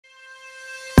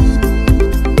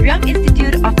Riam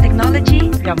Institute of Technology,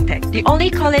 RIAMTEC, the only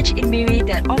college in Miri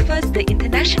that offers the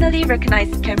internationally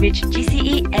recognized Cambridge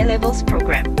GCE A Levels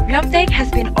program. RIAMTEC has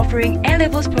been offering A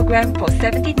Levels program for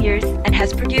 17 years and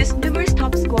has produced numerous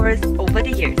top scorers over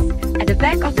the years. At the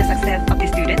back of the success of the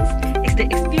students is the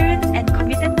experienced and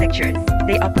committed lecturers.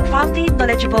 They are profoundly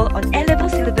knowledgeable on A-level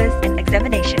syllabus and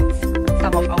examinations.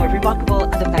 Some of our remarkable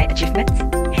alumni achievements: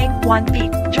 Wan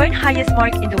Yin, joint highest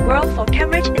mark in the world for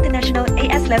Cambridge International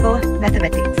AS Level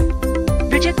Mathematics.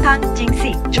 Bridget Tang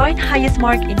Jingxi, joint highest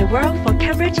mark in the world for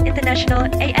Cambridge International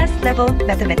AS Level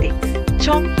Mathematics.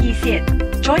 Chong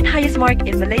Yi-Xian, joint highest mark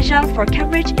in Malaysia for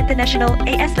Cambridge International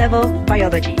AS Level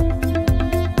Biology.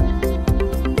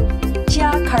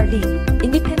 Chia Carly,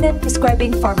 independent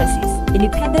prescribing pharmacist,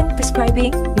 independent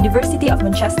prescribing, University of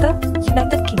Manchester,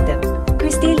 United Kingdom.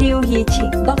 Christy Liu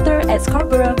Yi-Ching, doctor at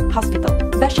Scarborough Hospital,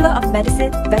 Bachelor of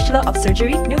Medicine, Bachelor of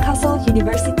Surgery, Newcastle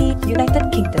University, United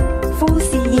Kingdom. Fu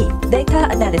Si-Yi, data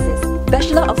analysis,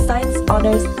 Bachelor of Science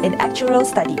Honours in Actuarial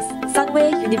Studies,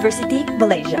 Sunway University,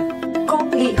 Malaysia.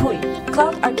 Kong Li Hui,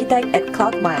 cloud architect at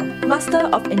Cloudmile, Master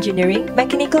of Engineering,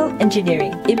 Mechanical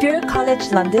Engineering, Imperial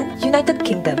College London, United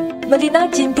Kingdom. Melina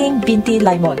Jinting binti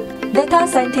Laimon, data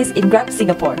scientist in Grab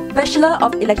Singapore, Bachelor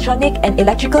of Electronic and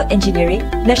Electrical Engineering,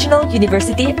 National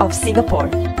University of Singapore.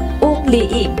 Ung Li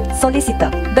Ying,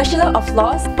 solicitor, Bachelor of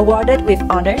Laws, awarded with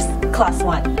honours, Class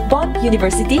 1, Bond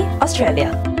University,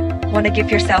 Australia. Want to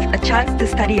give yourself a chance to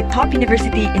study at top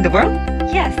university in the world?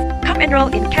 Yes, come enroll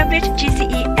in Cambridge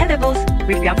GCE A Levels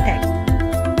with RIAMTEC.